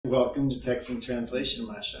Welcome to Texan Translation,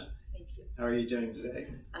 Masha. Thank you. How are you doing today?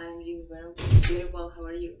 I'm doing very well. How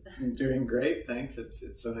are you? I'm doing great, thanks.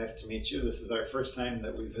 It's so nice to meet you. This is our first time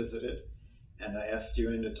that we visited, and I asked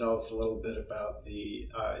you in to tell us a little bit about the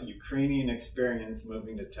Ukrainian experience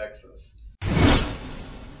moving to Texas.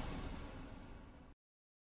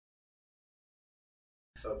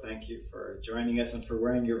 So thank you for joining us and for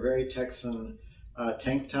wearing your very Texan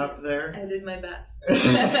tank top there. I did my best.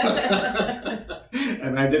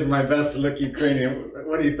 And I did my best to look Ukrainian.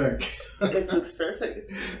 What do you think? It looks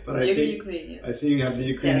perfect. But I see you have the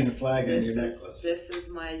Ukrainian flag on your necklace. This is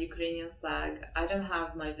my Ukrainian flag. I don't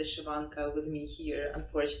have my vyshyvanka with me here,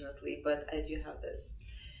 unfortunately, but I do have this.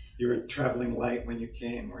 You were traveling light when you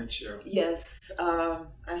came, weren't you? Yes.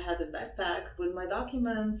 I had a backpack with my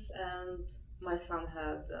documents, and my son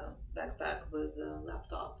had a backpack with a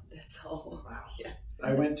laptop. That's all. Wow. Yeah.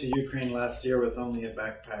 I went to Ukraine last year with only a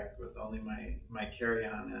backpack, with only my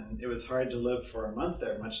carry-on, and it was hard to live for a month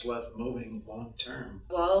there, much less moving long term.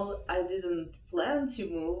 Well, I didn't plan to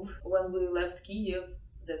move. When we left Kyiv,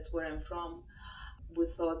 that's where I'm from, we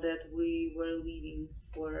thought that we were leaving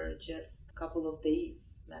for just a couple of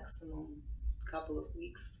days, maximum couple of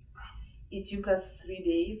weeks. It took us 3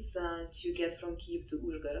 days to get from Kyiv to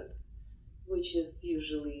Uzhhorod, which is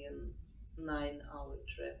usually a 9-hour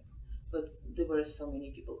trip. But there were so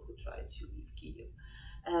many people who tried to leave Kyiv.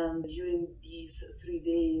 And during these 3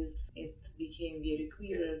 days, it became very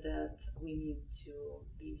clear that we need to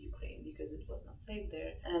leave Ukraine because it was not safe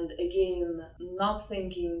there. And again, not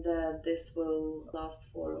thinking that this will last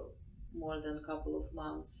for more than a couple of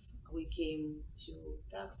months, we came to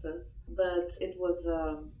Texas. But it was,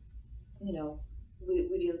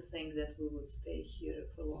 we didn't think that we would stay here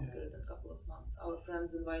for longer than a couple of months. Our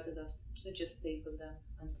friends invited us to just stay with them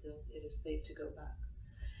until it is safe to go back.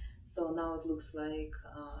 So now it looks like...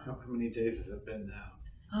 How many days has it been now?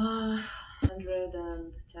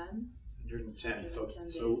 110. 110. So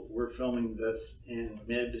Days. we're filming this in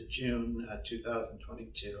mid-June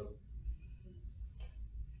 2022.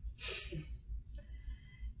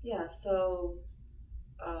 Yeah, so...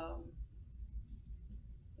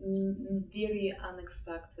 very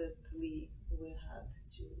unexpectedly, we had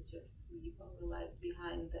to just leave our lives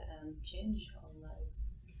behind and change our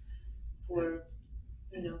lives for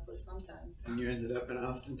some time. And you ended up in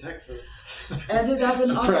Austin, Texas. Ended up in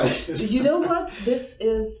Surprise. Austin. You know what? This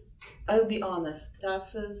is, I'll be honest,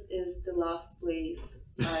 Texas is the last place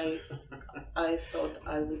I thought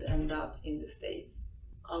I would end up in the States.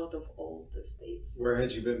 Out of all the states. Where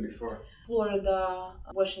had you been before? Florida,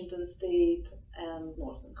 Washington State, and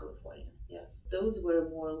Northern California. Yes, those were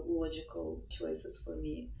more logical choices for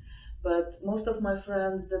me. But most of my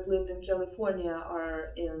friends that lived in California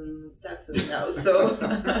are in Texas now, so...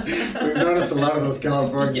 We've noticed a lot of those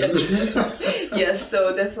Californians. Yes,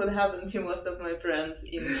 so that's what happened to most of my friends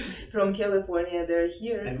from California. They're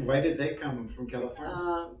here. And why did they come from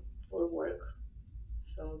California? For work.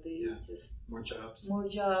 So they just... More jobs? More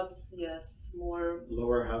jobs, yes. More...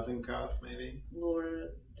 Lower housing costs, maybe?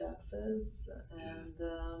 Lower taxes. And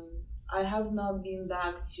I have not been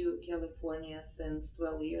back to California since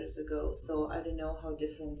 12 years ago, so I don't know how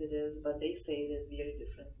different it is, but they say it is very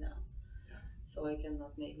different now. Yeah. So I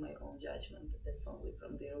cannot make my own judgment. It's only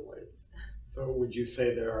from their words. So would you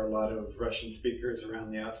say there are a lot of Russian speakers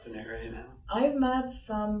around the Austin area now? I've met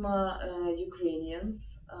some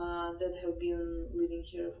Ukrainians that have been living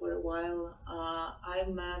here for a while. I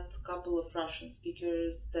met a couple of Russian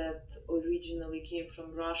speakers that originally came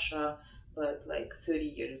from Russia, but like 30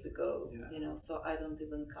 years ago, so I don't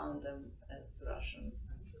even count them as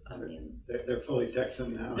Russians. I mean, they're fully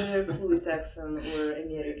Texan now. They're fully Texan or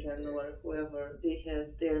American or whoever, because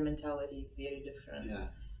their mentality is very different. Yeah.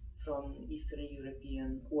 From Eastern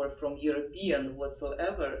European or from European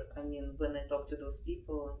whatsoever. I mean, when I talk to those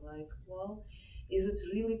people, I'm like, well, is it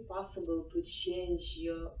really possible to change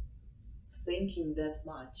your thinking that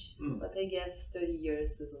much? But I guess 30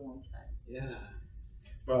 years is a long time. Yeah.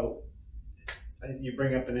 Well, you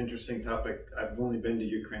bring up an interesting topic. I've only been to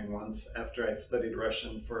Ukraine once after I studied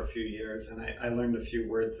Russian for a few years, and I learned a few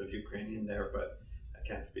words of Ukrainian there, but I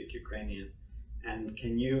can't speak Ukrainian. And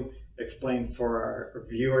can you explain for our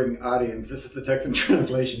viewing audience, this is the Texan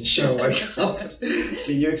Translation Show, I call it.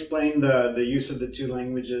 Can you explain the use of the two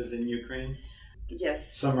languages in Ukraine?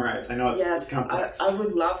 Yes. Summarize. I know it's complex. I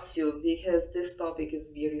would love to, because this topic is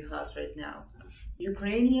very hot right now.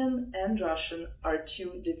 Ukrainian and Russian are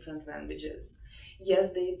two different languages.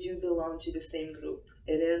 Yes, they do belong to the same group.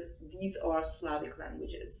 These are Slavic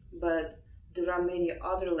languages, but there are many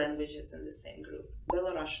other languages in the same group.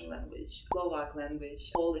 Belarusian language, Slovak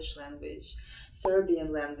language, Polish language,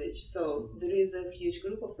 Serbian language. So there is a huge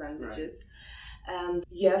group of languages. Right. And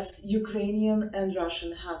yes, Ukrainian and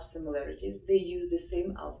Russian have similarities. They use the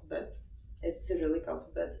same alphabet. It's Cyrillic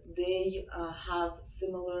alphabet. They have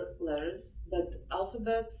similar letters, but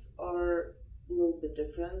alphabets are a little bit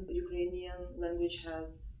different. Ukrainian language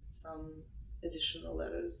has some additional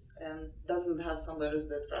letters and doesn't have some letters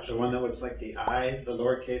that Russian The one that has. looks like the I, the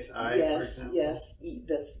lowercase I, yes, for example? Yes, E,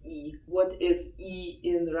 that's E. What is E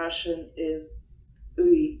in Russian is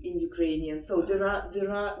U in Ukrainian. So there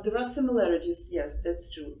are similarities, yes, that's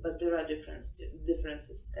true, but there are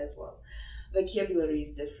differences as well. Vocabulary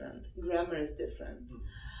is different, grammar is different.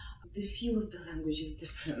 The feel of the language is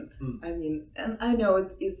different. I mean, and I know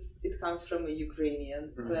it comes from a Ukrainian,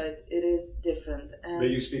 but it is different. And but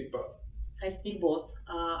you speak both? I speak both.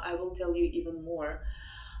 I will tell you even more.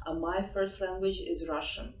 My first language is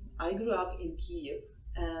Russian. I grew up in Kyiv,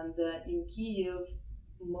 and in Kyiv,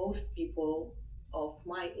 most people of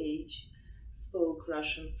my age spoke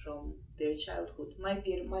Russian from their childhood. My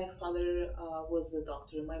father was a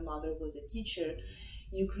doctor, my mother was a teacher.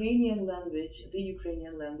 The Ukrainian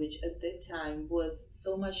language at that time was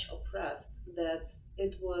so much oppressed that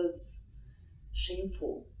it was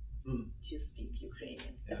shameful to speak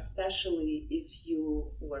Ukrainian, especially if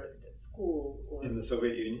you worked at school or in the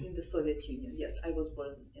Soviet Union. In the Soviet Union, yes, I was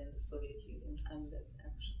born in the Soviet Union. I'm that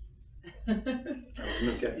actually.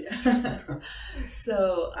 So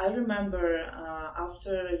I remember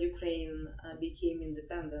after Ukraine became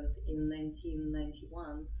independent in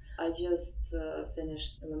 1991, I just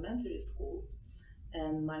finished elementary school,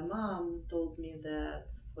 and my mom told me that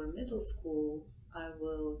for middle school I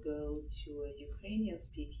will go to a Ukrainian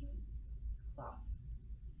speaking class,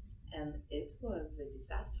 and it was a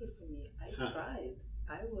disaster for me. I cried.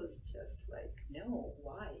 I was just like, no,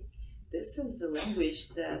 why? This is a language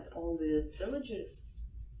that only villagers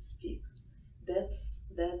speak. That's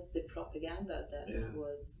the propaganda that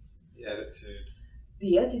was the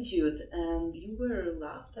attitude, and you were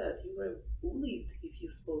laughed at, you were bullied if you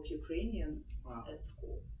spoke Ukrainian at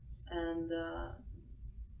school. And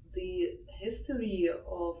the history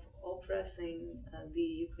of oppressing the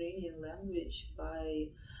Ukrainian language by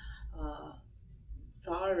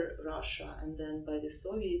Tsar Russia and then by the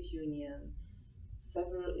Soviet Union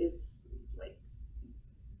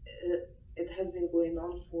it has been going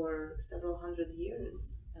on for several hundred years,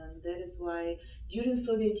 and that is why during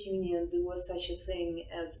Soviet Union there was such a thing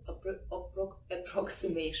as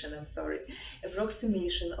approximation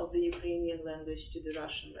of the Ukrainian language to the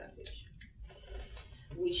Russian language,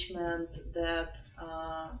 which meant that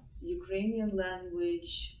Ukrainian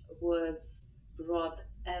language was brought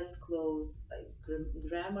as close, like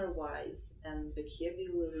grammar-wise and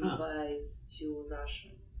vocabulary-wise, to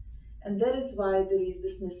Russian. And that is why there is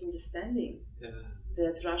this misunderstanding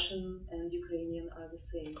that Russian and Ukrainian are the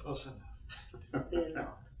same. Close enough. They're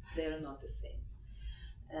not. They're not the same.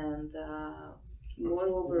 And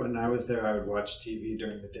moreover, when I was there, I would watch TV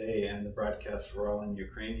during the day, and the broadcasts were all in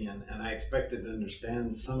Ukrainian, and I expected to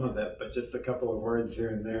understand some of it, but just a couple of words here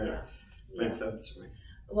and there made sense to me.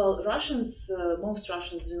 Well, most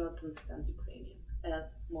Russians do not understand Ukrainian, and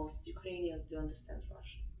most Ukrainians do understand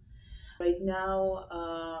Russian. Right now,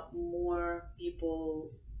 more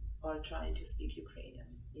people are trying to speak Ukrainian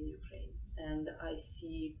in Ukraine, and I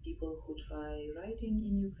see people who try writing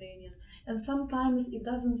in Ukrainian, and sometimes it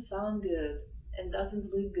doesn't sound good and doesn't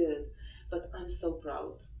look good, but I'm so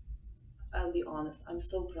proud. I'll be honest, I'm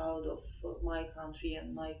so proud of my country and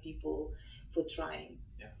my people for trying.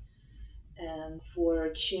 And for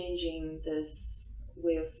changing this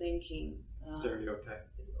way of thinking. Stereotype.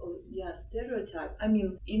 Stereotype. I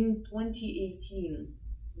mean, in 2018,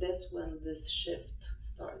 that's when this shift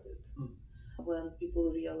started. When people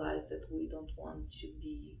realized that we don't want to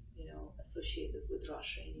be, associated with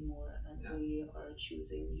Russia anymore, and we are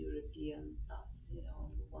choosing European path. We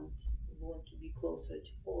want to be closer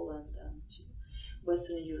to Poland and to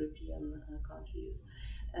Western European countries.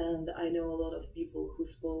 And I know a lot of people who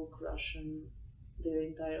spoke Russian their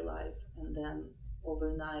entire life, and then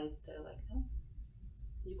overnight they're like, no,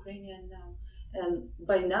 Ukrainian now. And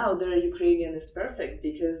by now their Ukrainian is perfect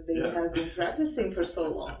because they have been practicing for so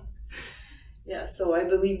long. So I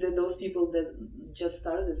believe that those people that just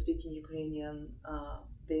started speaking Ukrainian,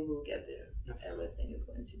 they will get there. Everything is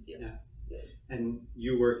going to be good. And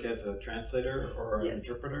you work as a translator or an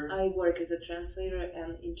interpreter? I work as a translator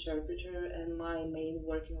and interpreter, and my main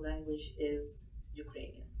working language is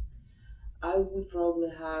Ukrainian. I would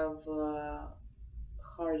probably have a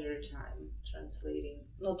harder time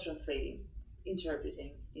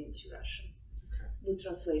interpreting into Russian. with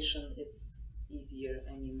translation, it's easier.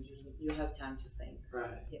 I mean, you have time to think.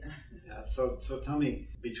 Right. Yeah. Yeah. So tell me,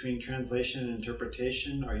 between translation and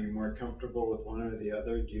interpretation, are you more comfortable with one or the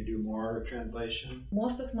other? Do you do more translation?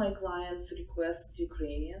 Most of my clients request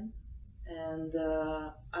Ukrainian, and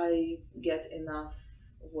I get enough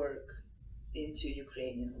work into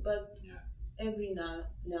Ukrainian. But every now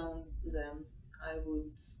and then, I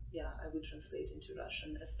would translate into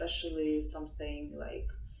Russian, especially something like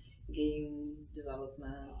game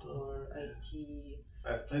development or IT.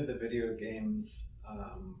 I've played the video games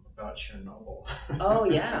about Chernobyl. Oh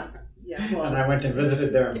yeah, yeah. Well, and I went and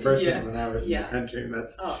visited there in person when I was in the country. And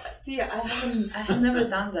that's I have never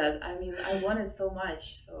done that. I mean, I wanted so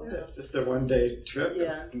much. So it's just a one-day trip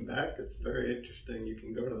and back. It's very interesting. You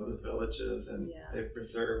can go to the villages and they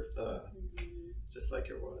preserve the just like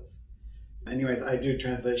it was. Anyways, I do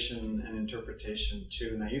translation and interpretation too,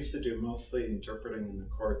 and I used to do mostly interpreting in the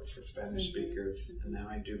courts for Spanish speakers, and now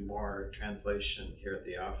I do more translation here at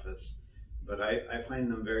the office. But I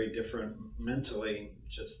find them very different mentally.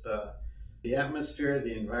 Just the atmosphere,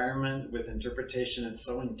 the environment with interpretation, it's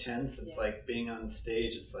so intense. It's like being on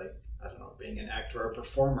stage. It's like, I don't know, being an actor or a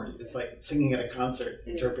performer. It's like singing at a concert,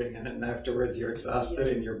 interpreting it, and afterwards you're exhausted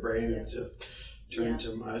and your brain is just turn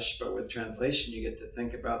to mush. But with translation, you get to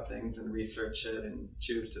think about things and research it and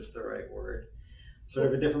choose just the right word. Sort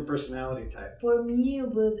of a different personality type. For me,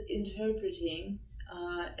 with interpreting,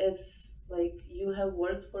 it's like you have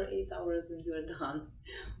worked for 8 hours and you're done.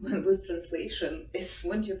 But with translation, it's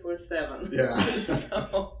 24/7. Yeah.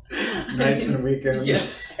 So, nights and weekends.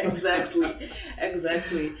 Yes, exactly.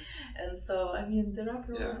 And so, I mean, there are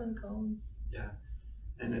pros and cons. Yeah.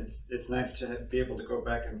 And it's nice to be able to go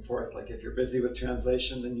back and forth. Like if you're busy with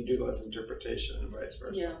translation, then you do less interpretation and vice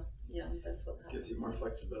versa. Yeah, that's what happens. Gives you more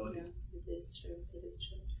flexibility. Yeah, it is true.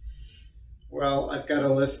 Well, I've got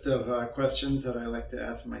a list of questions that I like to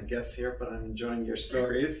ask my guests here, but I'm enjoying your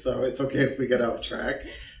stories, so it's okay if we get off track.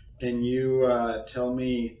 Can you tell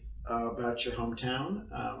me about your hometown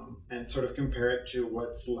and sort of compare it to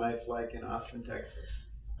what's life like in Austin, Texas?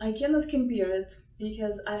 I cannot compare it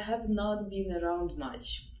because I have not been around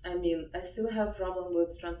much. I mean, I still have problem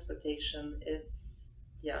with transportation. It's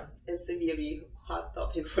a very hot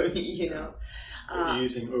topic for me, you know. Are you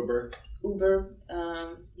using Uber? Uber,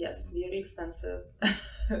 yes, very expensive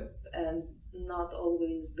and not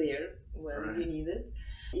always there when we need it.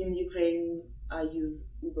 In Ukraine, I use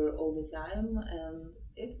Uber all the time, and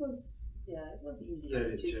it was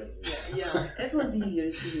easier. It was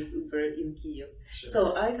easier to use Uber in Kyiv. Sure.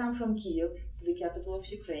 So I come from Kyiv, the capital of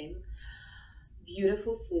Ukraine.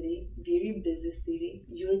 Beautiful city, very busy city,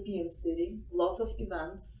 European city, lots of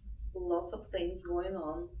events, lots of things going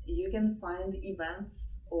on. You can find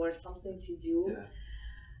events or something to do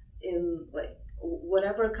in like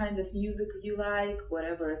whatever kind of music you like,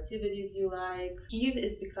 whatever activities you like. Kyiv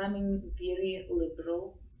is becoming very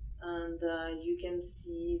liberal, and you can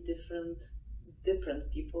see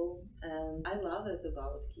different people, and I love it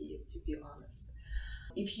about Kyiv, to be honest.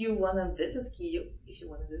 If you want to visit Kyiv,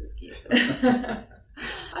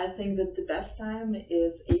 I think that the best time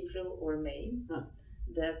is April or May.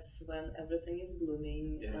 That's when everything is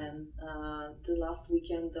blooming, and the last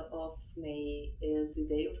weekend of May is the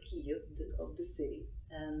day of Kyiv, of the city,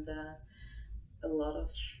 and a lot of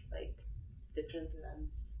like different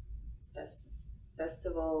events,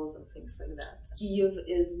 festivals and things like that. Kyiv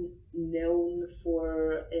is known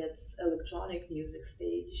for its electronic music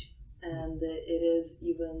stage, and it is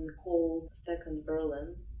even called Second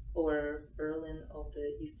Berlin, or Berlin of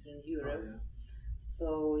the Eastern Europe.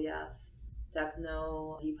 So yes,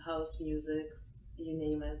 techno, deep house music, you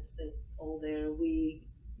name it, all there. We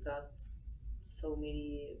got so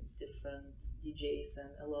many different DJs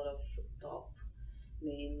and a lot of top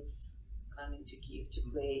names coming to Kyiv to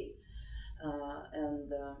play, cool.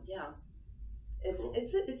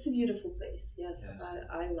 It's a beautiful place. Yes,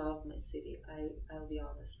 I love my city. I'll be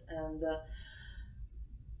honest, and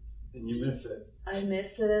you miss it. I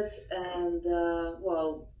miss it, and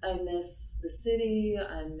I miss the city.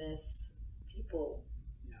 I miss people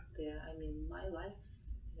there. I mean, my life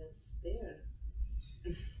is there.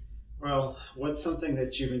 Well, what's something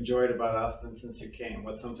that you've enjoyed about Austin since you came?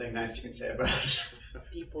 What's something nice you can say about it?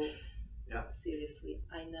 People. Yeah. Seriously,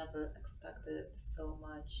 I never expected so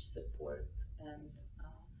much support, and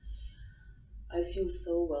I feel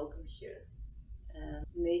so welcome here. And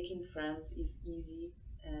making friends is easy,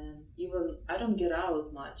 and even I don't get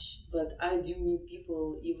out much, but I do meet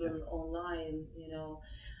people even online, you know,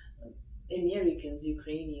 Americans,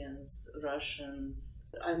 Ukrainians, Russians.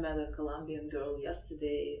 I met a Colombian girl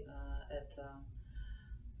yesterday at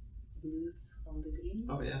Blues on the Green.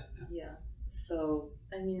 Oh yeah. Yeah. So,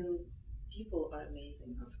 I mean, people are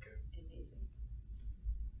amazing. That's good. Amazing.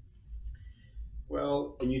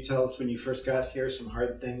 Well, can you tell us when you first got here some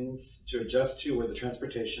hard things to adjust to with the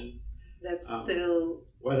transportation? That's still.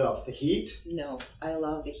 What else? The heat? No, I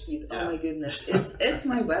love the heat. Yeah. Oh my goodness, it's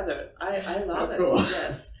my weather. I love Oh, it. cool.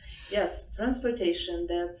 Yes. Transportation.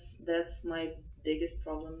 That's my biggest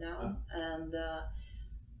problem now. And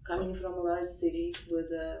coming from a large city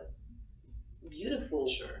with a beautiful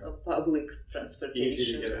public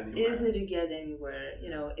transportation, easy to get anywhere.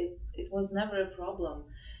 You know, it was never a problem.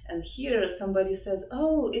 And here somebody says,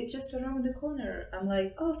 "Oh, it's just around the corner." I'm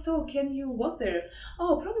like, "Oh, so can you walk there?"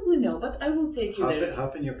 "Oh, probably no, but I will take you there."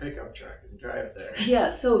 Hop in your pickup truck and drive there. Yeah,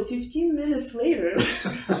 so 15 minutes later,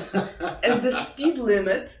 at the speed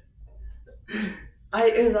limit, I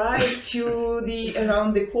arrived to the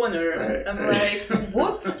around the corner. Right. I'm like,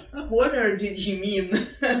 "What corner did you mean?"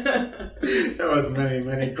 That was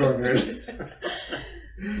many corners.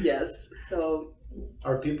 Yes, so.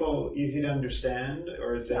 Are people easy to understand,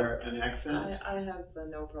 or is there an accent? I have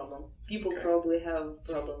no problem. People probably have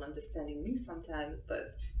problem understanding me sometimes,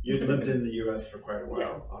 but... You'd lived in the U.S. for quite a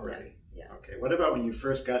while already. Yeah. Okay. What about when you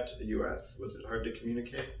first got to the U.S.? Was it hard to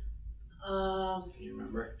communicate? Can you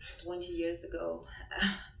remember? 20 years ago.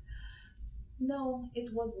 No,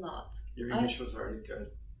 it was not. Your English was already good.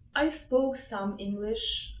 I spoke some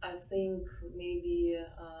English. I think maybe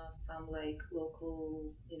some like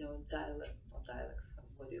local, dialects.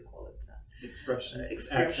 What do you call it? Expressions,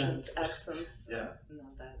 accents. Yeah. No,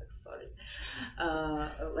 dialects. Sorry.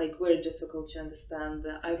 Like very difficult to understand.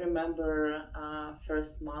 I remember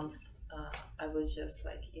first month. I was just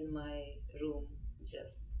like in my room,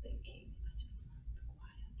 just thinking. I just want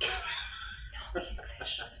quiet. No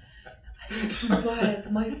English. I just want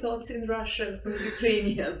quiet. My thoughts in Russian or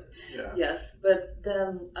Ukrainian. Yeah. Yes, but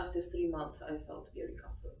then after 3 months, I felt very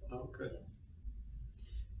comfortable. Oh, good.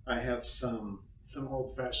 I have some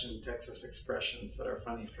old-fashioned Texas expressions that are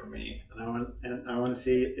funny for me, and I want to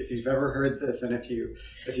see if you've ever heard this, and if you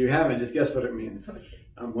haven't, just guess what it means.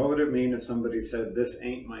 What would it mean if somebody said, "This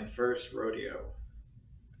ain't my first rodeo"?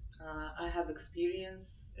 I have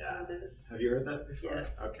experience with this. Have you heard that before?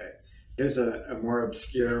 Yes. Okay. Here's a more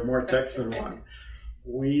obscure, more Texan one.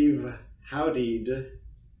 We've howdied,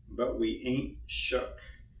 but we ain't shook.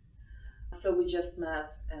 So we just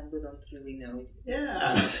met and we don't really know it.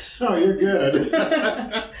 Yeah. Oh, you're good.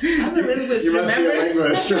 I'm a linguist, you must remember? be a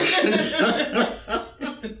linguist.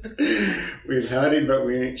 We've howdied, but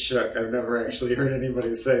we ain't shook. I've never actually heard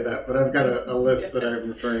anybody say that, but I've got a list that I'm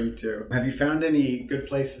referring to. Have you found any good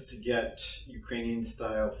places to get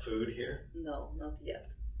Ukrainian-style food here? No, not yet.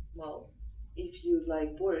 Well, if you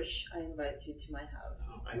like borscht, I invite you to my house.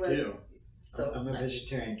 Oh, I do. So I'm a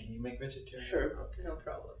vegetarian. Can you make vegetarian? Sure, okay. No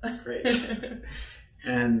problem. Great.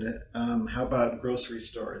 And how about grocery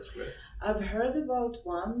stores with? I've heard about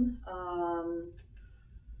one.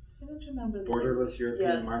 I don't remember. The Borderless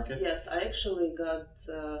European market? Yes, I actually got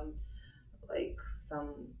like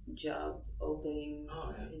some job opening,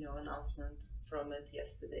 announcement from it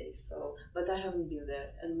yesterday. So, but I haven't been there.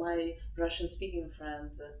 And my Russian-speaking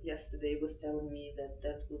friend yesterday was telling me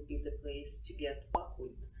that would be the place to get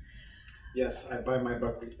buckwheat. Yes, I buy my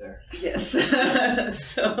buckwheat there. Yes.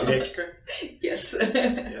 So. Grechka? Yes.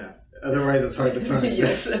 Yeah. Otherwise, it's hard to find.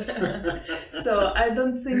 Yes. So I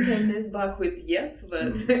don't think I miss buckwheat yet,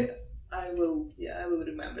 but I will. Yeah, I will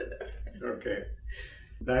remember that. Okay.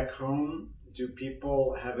 Back home, do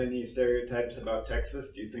people have any stereotypes about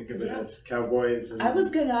Texas? Do you think of it as cowboys? And... I was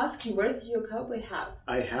going to ask you, where's your cowboy hat?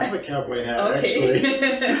 I have a cowboy hat, Okay. actually.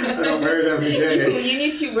 I don't wear it every day. You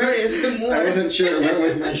need to wear it more. I wasn't sure it went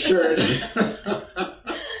with my shirt.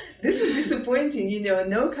 This is disappointing,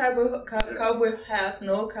 no cowboy hat,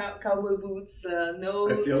 no cowboy boots, no...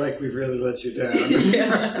 I feel like we've really let you down.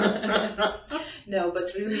 Yeah. No,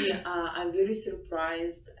 but really, I'm very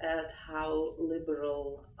surprised at how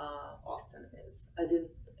liberal Austin is. I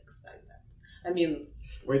didn't expect that. I mean...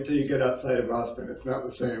 Wait till you get outside of Austin, it's not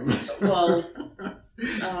the same. Well,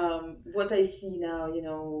 what I see now,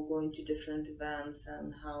 going to different events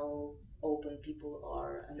and how open people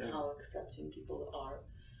are and how accepting people are,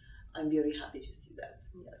 I'm very happy to see that.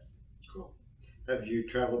 Yes. Cool. Have you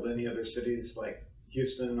traveled to any other cities like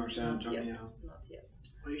Houston or San Antonio? Not yet.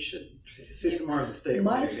 Well, you should see some more of the state.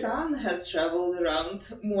 My son has traveled around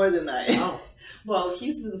more than I. Oh. Well,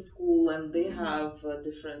 he's in school and they have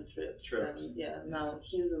different trips. And now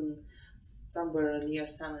he's in somewhere near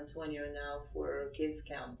San Antonio now for kids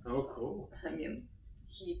camp. Oh, so, cool. I mean,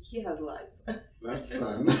 he has life. That's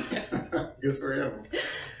fun. Good for him.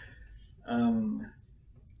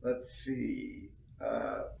 Let's see.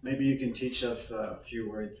 Maybe you can teach us a few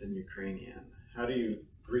words in Ukrainian. How do you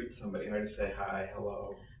greet somebody? How do you say hi,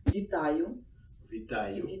 hello? Вітаю.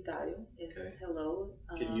 Вітаю. Vitayu is Okay. hello.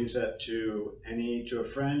 Can you use that to a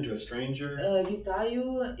friend, to a stranger? Vitayu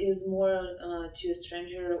is more to a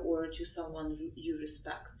stranger or to someone you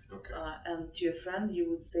respect. Okay. And to a friend you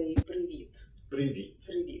would say привіт. Привіт.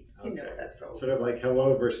 Привіt. You know Okay. that probably. Sort of like hello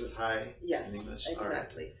versus hi Yes, in English. exactly, All right.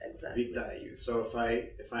 exactly. Vitayu. So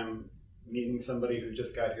if I'm meeting somebody who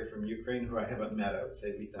just got here from Ukraine who I haven't met, I would say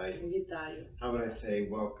Vitayu. Vitayu. How would I say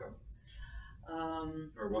welcome?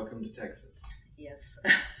 Or welcome to Texas? Yes.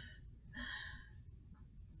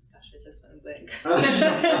 Gosh, I just went blank.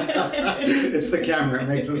 It's the camera, it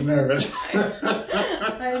makes us nervous.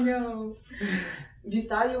 I know.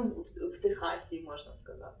 Вітаю в Техасі, можна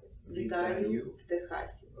сказати. Вітаю в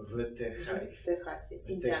Техасі. В Техасі. В Техасі.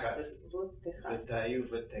 In Texas. В Техасі. Вітаю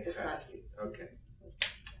в Техасі. Okay.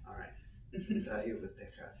 All right. Vitayu в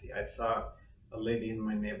Техасі. I saw a lady in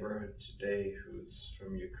my neighborhood today who's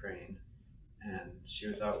from Ukraine, and she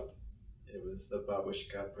was out. It was the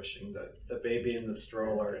babushka pushing the baby in the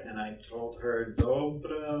stroller, and I told her,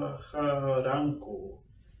 Dobracha ranku.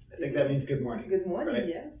 I think that means good morning. Good morning, right?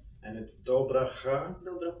 yes. And it's Dobracha,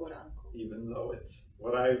 Доброго ранку. even though it's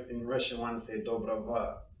what I in Russian want to say Dobrava.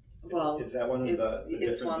 Well, Is that one of the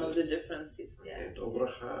it's differences? one of the differences, yeah. Okay,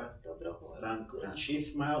 Dobracha Доброго ranku. And ranku. she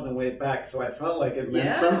smiled and waved back, so I felt like it meant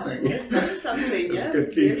Yeah, something. it meant something, It was yes. good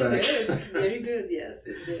feedback. Very good. Very good, yes,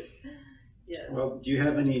 it did. Yes. Well, do you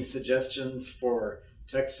have any suggestions for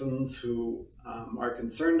Texans who are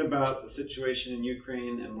concerned about the situation in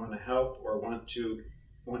Ukraine and want to help or want to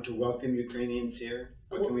welcome Ukrainians here?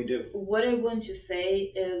 What can we do? What I want to say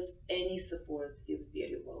is any support is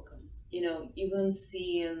very welcome. You know, even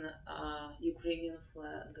seeing Ukrainian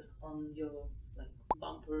flag on your like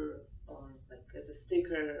bumper or like as a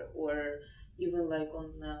sticker or even like on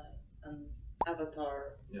an avatar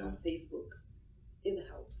on Facebook, it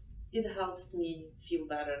helps. It helps me feel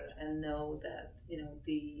better and know that, you know,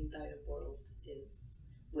 the entire world is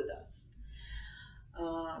with us.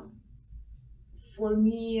 For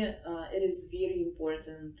me, it is very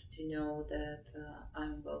important to know that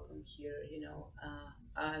I'm welcome here. You know,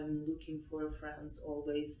 I'm looking for friends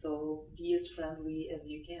always, so be as friendly as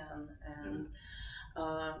you can. And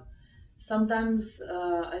sometimes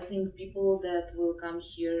I think people that will come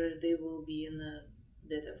here, they will be in a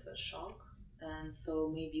bit of a shock. And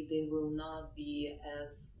so maybe they will not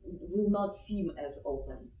seem as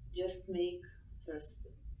open. Just make first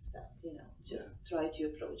step, you know, just try to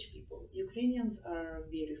approach people. Ukrainians are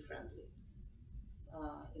very friendly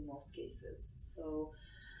in most cases. So,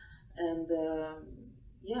 and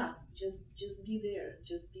just be there.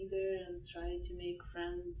 Just be there and try to make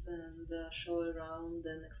friends and show around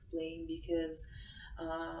and explain because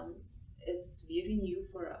it's very new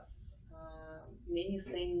for us. Many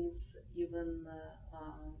things, even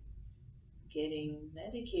getting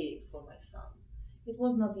Medicaid for my son. It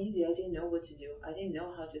was not easy. I didn't know what to do. I didn't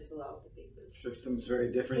know how to fill out the papers. System's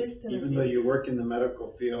very different, even though you work in the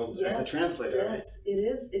medical field as a translator. Yes, right?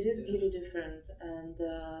 it is very different. And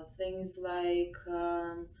things like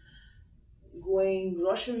going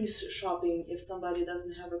grocery shopping if somebody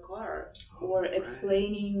doesn't have a car, or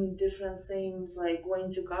explaining different things like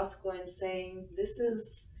going to Costco and saying, this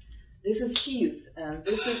is cheese, and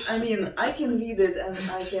this is, I mean, I can read it and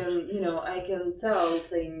I can, you know, I can tell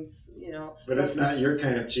things, you know. But it's not your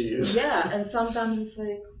kind of cheese. Yeah, and sometimes it's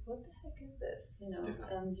like, what the heck is this, you know,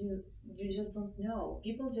 and you just don't know.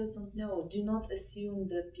 People just don't know. Do not assume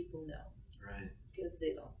that people know. Right. Because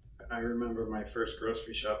they don't. I remember my first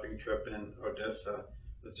grocery shopping trip in Odessa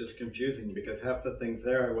was just confusing because half the things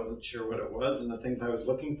there I wasn't sure what it was, and the things I was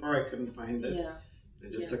looking for I couldn't find it. Yeah.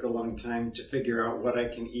 It just took a long time to figure out what I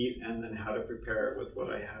can eat and then how to prepare it with what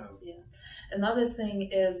I have. Yeah. Another thing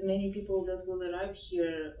is many people that will arrive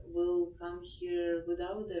here will come here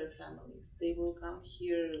without their families. They will come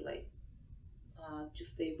here like to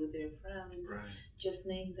stay with their friends. Right. Just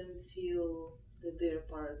make them feel that they're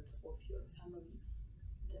part of your families.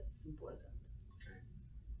 That's important. Okay.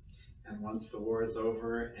 And once the war is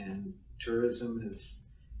over and tourism is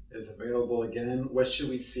available again, what should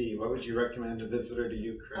we see? What would you recommend a visitor to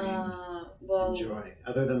Ukraine enjoy,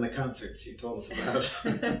 other than the concerts you told us about?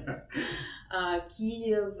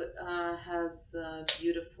 Kyiv has a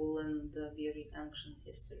beautiful and very ancient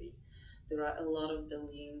history. There are a lot of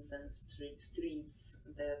buildings and streets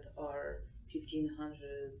that are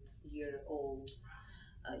 1,500 years old,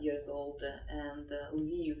 and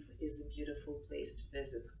Lviv is a beautiful place to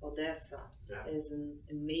visit. Odessa is an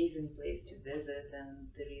amazing place to visit, and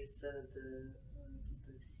there is the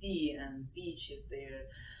sea and beaches there.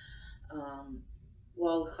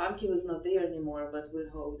 Well, Kharkiv is not there anymore, but we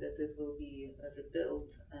hope that it will be rebuilt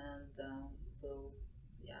and will,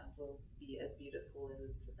 yeah, will be as beautiful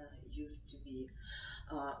as it used to be.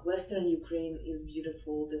 Western Ukraine is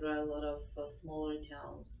beautiful. There are a lot of smaller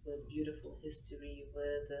towns with beautiful history,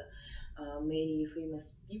 with many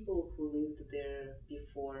famous people who lived there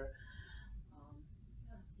before. Um,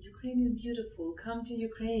 Ukraine is beautiful. Come to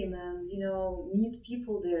Ukraine and meet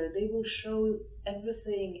people there. They will show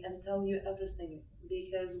everything and tell you everything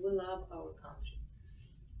because we love our country.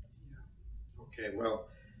 Okay, well,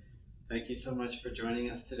 thank you so much for joining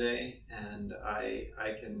us today, and I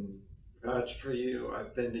can vouch for you.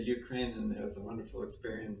 I've been to Ukraine, and it was a wonderful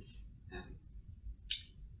experience, and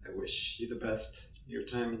I wish you the best your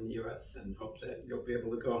time in the U.S. and hope that you'll be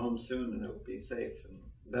able to go home soon and it'll be safe and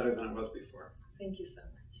better than it was before. Thank you so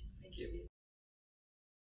much. Thank you.